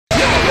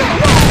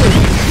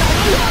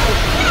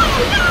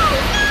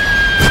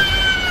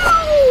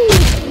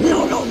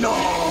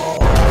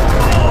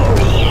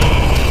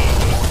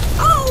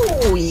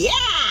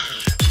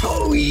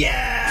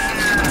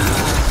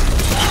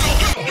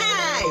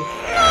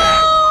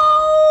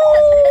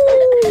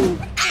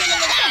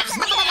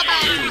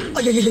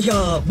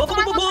yeah. Ba ba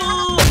ba ba ba.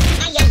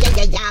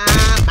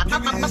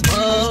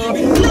 No!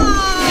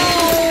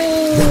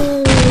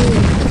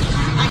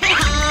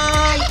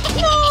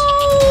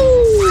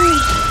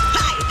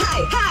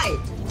 Hi!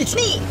 It's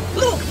me!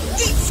 Look!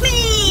 It's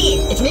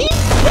me! It's me?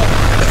 Look!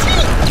 It's me!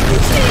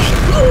 It's me!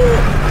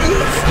 Look!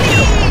 It's me!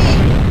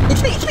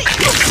 It's me! It's me!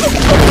 Look!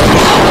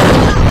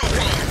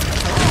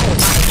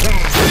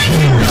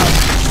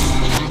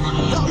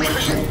 Oh my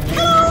friend!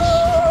 Hello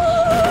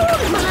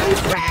my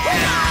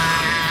friend!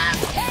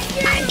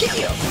 I'm kill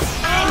you!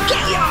 I'm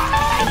kill you!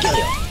 I'm kill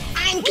you!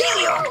 I'm kill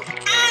you!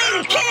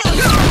 I'm kill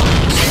you!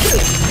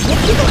 What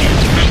you doing?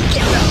 I'm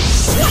kill you!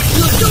 What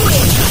you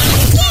doing?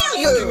 I'm kill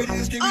you!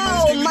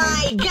 Oh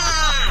my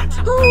god!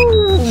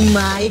 Oh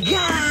my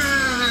god!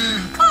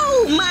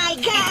 Oh my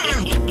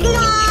god!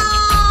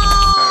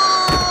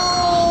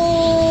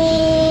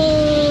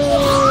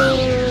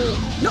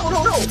 No!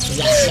 No!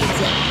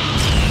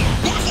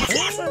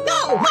 Yes! No!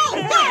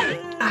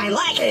 I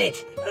like it!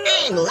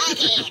 I'm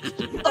like it!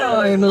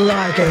 I'm like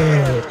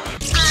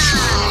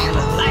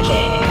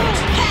it!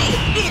 Hey!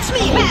 It's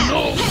me, man!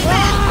 Hey,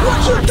 man! What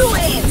you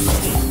doing?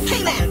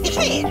 Hey, man! It's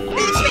me!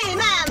 It's me,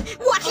 man!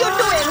 What you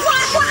doing?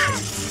 What?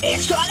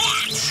 It's toilet!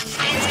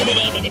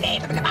 Skibidi, this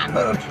toilet!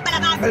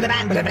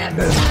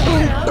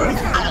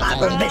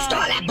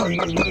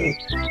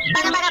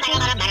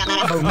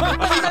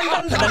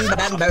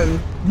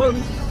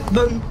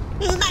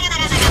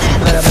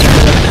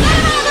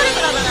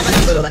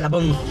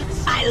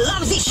 I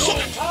love this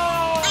shit!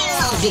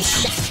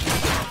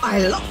 I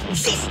love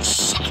this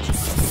shit!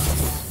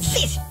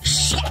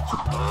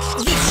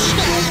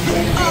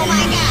 Oh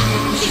my god!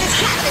 This is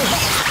happening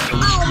here!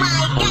 Oh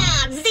my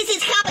god! This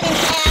is happening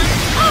here!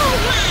 Oh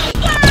my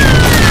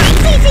god!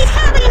 This is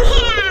happening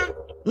here!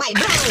 My